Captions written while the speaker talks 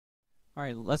All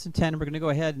right, lesson 10, we're going to go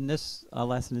ahead in this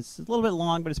lesson. It's a little bit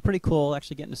long, but it's pretty cool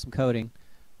actually getting into some coding.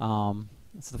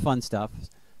 It's the fun stuff.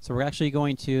 So we're actually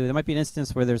going to, there might be an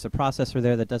instance where there's a processor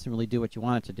there that doesn't really do what you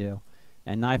want it to do.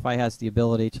 And NiFi has the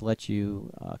ability to let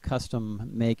you custom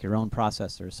make your own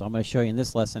processor. So I'm going to show you in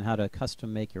this lesson how to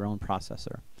custom make your own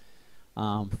processor.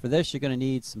 For this, you're going to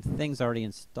need some things already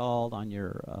installed on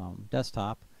your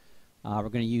desktop. We're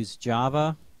going to use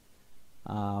Java,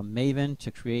 Maven to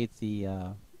create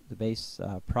the base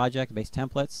project, base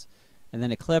templates, and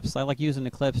then Eclipse. I like using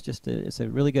Eclipse. It's a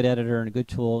really good editor and a good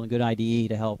tool and a good IDE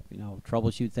to help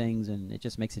troubleshoot things, and it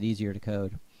just makes it easier to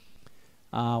code.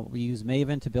 We use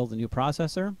Maven to build a new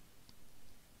processor.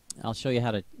 I'll show you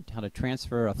how to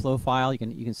transfer a flow file. You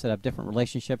can set up different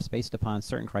relationships based upon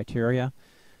certain criteria.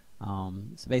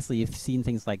 So basically, you've seen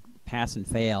things like pass and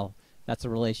fail. That's a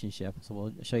relationship. So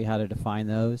we'll show you how to define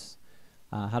those.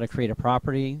 How to create a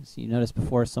property. So you noticed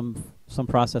before some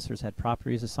processors had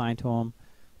properties assigned to them.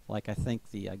 Like I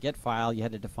think the get file, you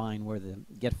had to define where the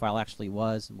get file actually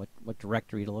was and what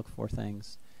directory to look for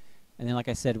things. And then, like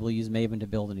I said, we'll use Maven to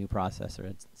build a new processor.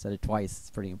 I said it twice. It's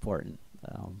pretty important.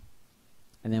 And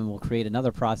then we'll create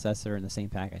another processor in the same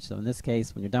package. So in this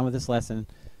case, when you're done with this lesson,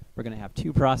 we're going to have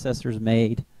two processors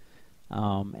made,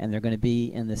 and they're going to be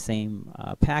in the same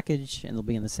package, and they'll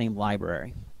be in the same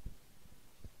library.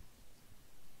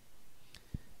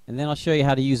 And then I'll show you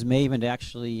how to use Maven to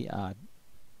actually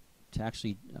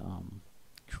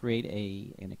create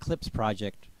an Eclipse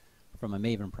project from a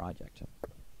Maven project.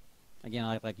 Again,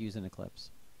 I like using Eclipse.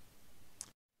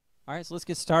 All right, so let's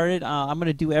get started. I'm going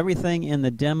to do everything in the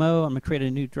demo. I'm going to create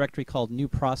a new directory called New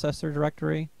Processor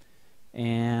Directory,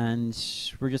 and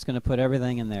we're just going to put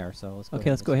everything in there. So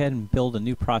let's go ahead and build a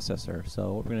new processor.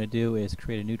 So what we're going to do is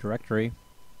create a new directory.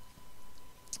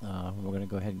 We're going to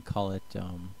go ahead and call it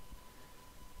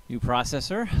New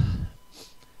Processor.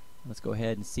 Let's go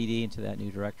ahead and CD into that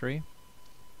new directory.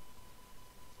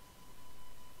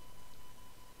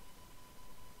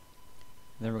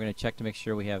 And then we're going to check to make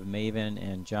sure we have Maven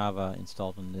and Java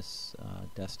installed on this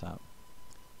desktop.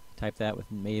 Type that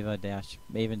with maven-version,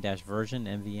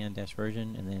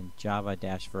 mvn-version, and then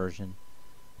java-version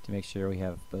to make sure we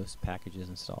have both packages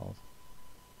installed.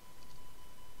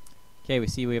 Okay, we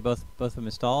see we have both of them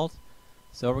installed.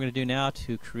 So what we're going to do now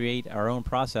to create our own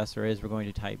processor is we're going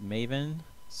to type maven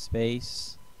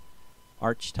space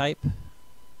archetype :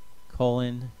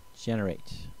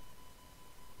 generate.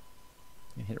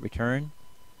 And hit return.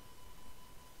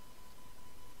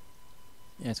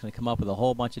 And it's going to come up with a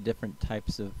whole bunch of different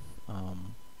types of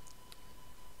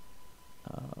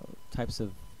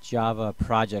Java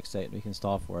projects that we can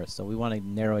install for us. So we want to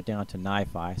narrow it down to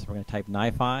NiFi. So we're going to type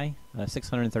NiFi.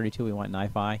 632, we want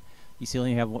NiFi. You see, we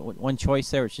only have one choice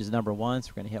there, which is number 1.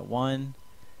 So we're going to hit 1,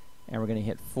 and we're going to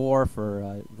hit 4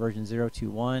 for version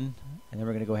 021, and then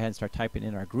we're going to go ahead and start typing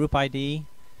in our group ID,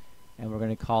 and we're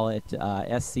going to call it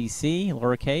SCC,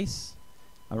 lowercase.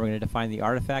 And we're going to define the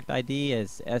artifact ID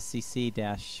as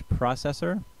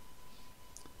SCC-processor.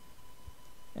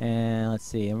 And let's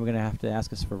see, and we're going to have to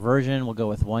ask us for version. We'll go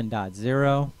with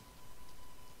 1.0.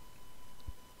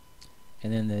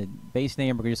 And then the base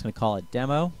name, we're just going to call it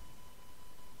demo.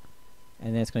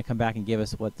 And then it's going to come back and give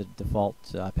us what the default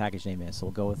package name is. So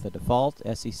we'll go with the default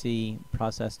SCC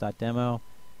process.demo.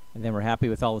 And then we're happy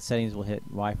with all the settings. We'll hit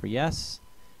Y for yes.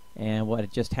 And what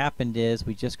had just happened is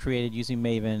we just created, using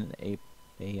Maven, a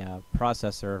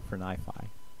processor for NiFi.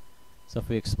 So if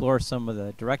we explore some of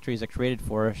the directories it created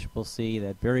for us, we'll see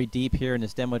that buried deep here in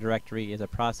this demo directory is a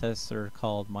processor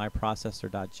called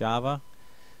myprocessor.java.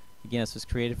 Again, this was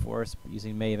created for us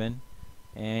using Maven.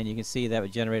 And you can see that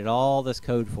it generated all this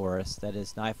code for us that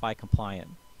is NiFi compliant.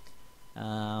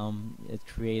 It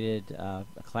created a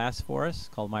class for us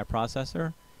called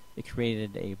myProcessor. It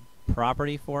created a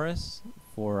property for us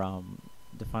for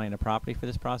defining a property for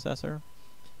this processor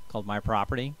called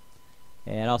myProperty.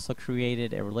 And it also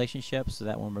created a relationship so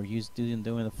that when we're doing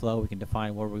the flow, we can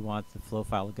define where we want the flow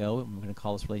file to go. And we're going to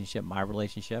call this relationship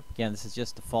myRelationship. Again, this is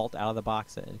just default out of the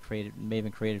box that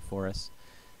Maven created for us.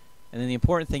 And then the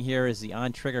important thing here is the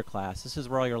onTrigger class. This is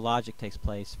where all your logic takes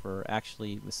place for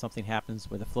actually when something happens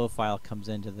where the flow file comes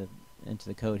into the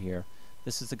code here.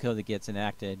 This is the code that gets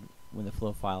enacted when the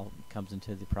flow file comes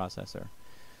into the processor.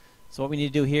 So what we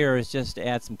need to do here is just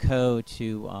add some code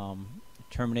to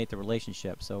terminate the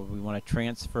relationship. So we want to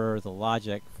transfer the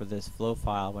logic for this flow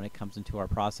file when it comes into our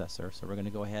processor. So we're going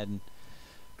to go ahead and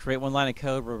create one line of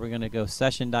code where we're going to go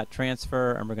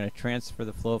session.transfer, and we're going to transfer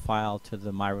the flow file to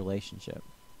the myRelationship.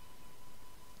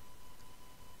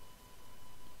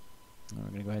 We're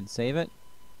going to go ahead and save it.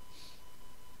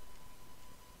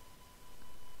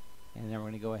 And then we're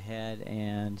going to go ahead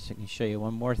and I can show you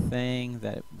one more thing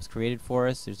that was created for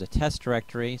us. There's a test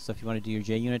directory, so if you want to do your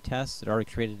JUnit tests, it already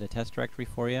created a test directory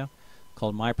for you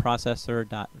called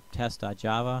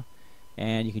myprocessor.test.java,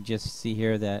 and you can just see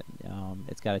here that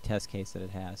it's got a test case that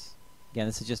it has. Again,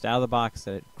 this is just out of the box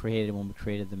that it created when we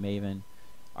created the maven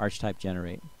archetype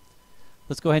generate.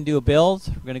 Let's go ahead and do a build.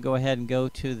 We're going to go ahead and go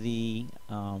to the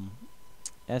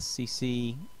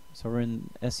SCC, so we're in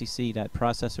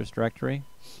scc.processors directory.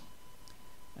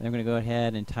 And I'm going to go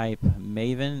ahead and type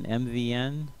maven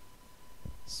mvn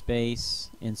space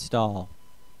install.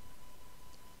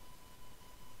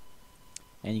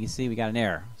 And you can see we got an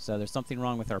error. So there's something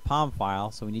wrong with our POM file,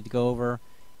 so we need to go over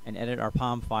and edit our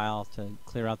POM file to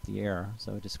clear out the error.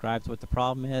 So it describes what the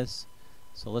problem is.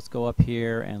 So let's go up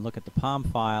here and look at the POM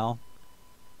file,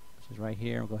 which is right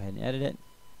here. We'll go ahead and edit it.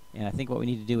 And I think what we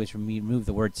need to do is remove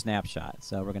the word snapshot.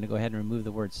 So we're going to go ahead and remove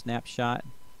the word snapshot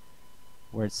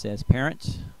where it says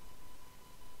parent.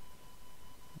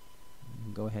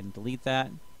 Go ahead and delete that.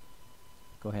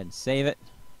 Go ahead and save it.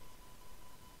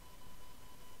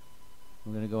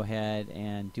 We're going to go ahead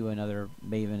and do another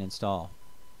maven install.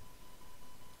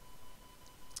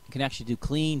 You can actually do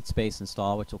clean space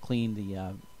install, which will clean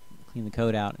the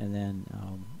code out and then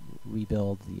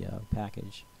rebuild the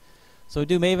package. So we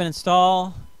do maven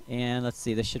install, and let's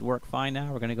see, this should work fine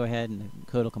now. We're going to go ahead and the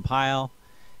code will compile.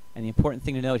 And the important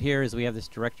thing to note here is we have this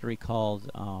directory called,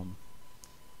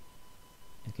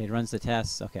 okay, it runs the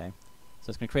tests, okay. So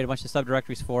it's going to create a bunch of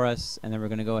subdirectories for us, and then we're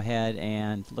going to go ahead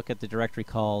and look at the directory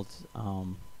called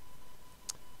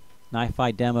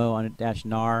NiFi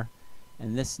demo-nar.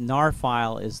 And this nar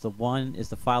file is the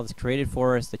file that's created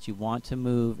for us that you want to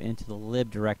move into the lib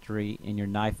directory in your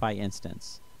NiFi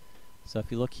instance. So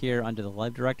if you look here under the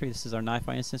lib directory, this is our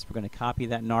NiFi instance. We're going to copy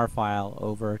that nar file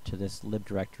over to this lib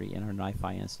directory in our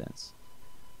NiFi instance.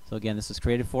 So again, this was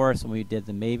created for us when we did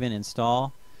the maven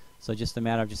install. So just a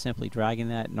matter of just simply dragging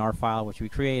that nar file which we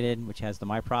created, which has the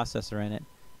my processor in it,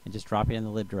 and just drop it in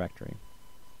the lib directory.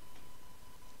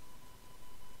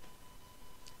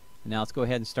 And now let's go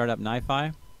ahead and start up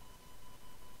NiFi.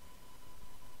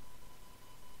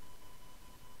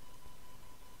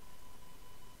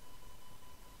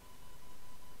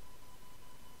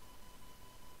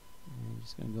 I'm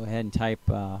just going to go ahead and type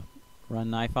run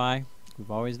NiFi,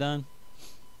 we've always done.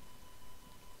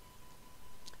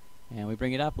 And we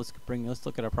bring it up. Let's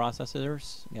look at our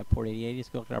processors. We have port 8080. Let's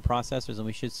go look at our processors, and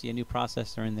we should see a new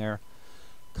processor in there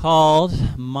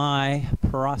called my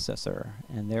processor.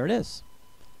 And there it is.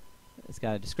 It's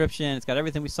got a description. It's got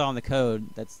everything we saw in the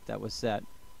code that was set.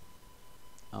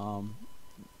 So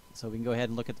we can go ahead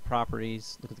and look at the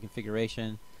properties, look at the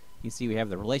configuration. You can see we have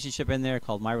the relationship in there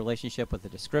called my relationship with a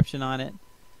description on it.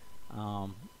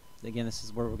 Again, this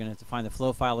is where we're going to define the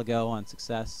flow file to go on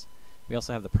success. We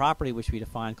also have the property which we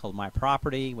define called my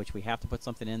property, which we have to put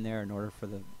something in there in order for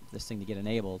this thing to get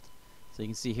enabled. So you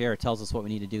can see here it tells us what we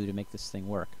need to do to make this thing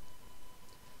work.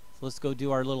 So let's go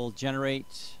do our little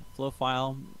generate flow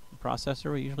file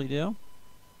processor we usually do.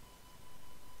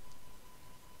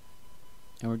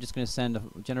 And we're just going to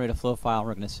generate a flow file.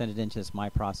 We're going to send it into this my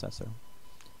processor.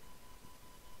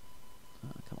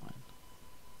 Come on.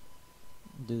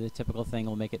 Do the typical thing.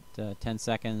 We'll make it 10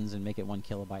 seconds and make it 1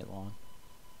 kilobyte long.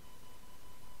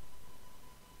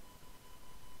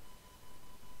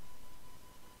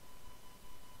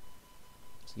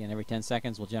 So again, every 10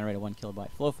 seconds we'll generate a 1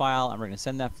 kilobyte flow file, and we're going to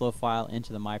send that flow file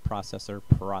into the my processor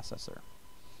processor.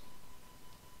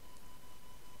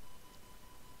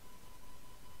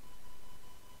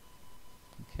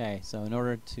 Okay, so in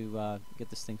order to get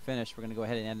this thing finished, we're going to go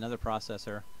ahead and add another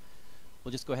processor.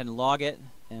 We'll just go ahead and log it,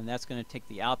 and that's going to take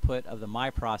the output of the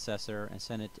my processor and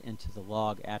send it into the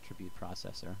log attribute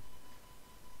processor.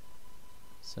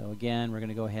 So again, we're going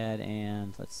to go ahead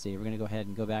and let's see, we're going to go ahead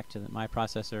and go back to my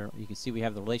processor. You can see we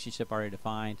have the relationship already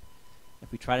defined.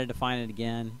 If we try to define it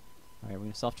again, all right, we're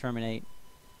going to self-terminate.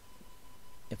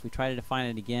 If we try to define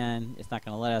it again, it's not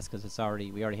going to let us because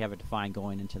we already have it defined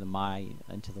going into the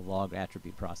log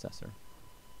attribute processor.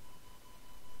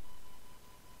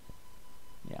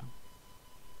 Yeah.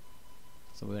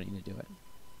 So we don't need to do it.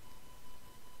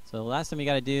 So the last thing we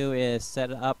got to do is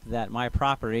set up that my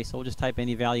property. So we'll just type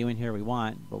any value in here we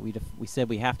want, but we said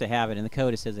we have to have it in the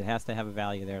code. It says it has to have a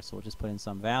value there, so we'll just put in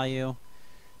some value.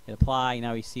 Hit apply.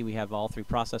 Now you see we have all 3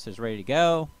 processors ready to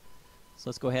go. So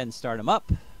let's go ahead and start them up.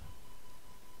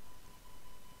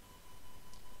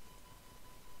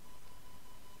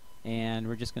 And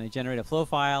we're just going to generate a flow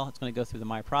file. It's going to go through the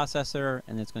my processor,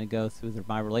 and it's going to go through the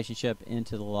my relationship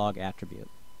into the log attribute.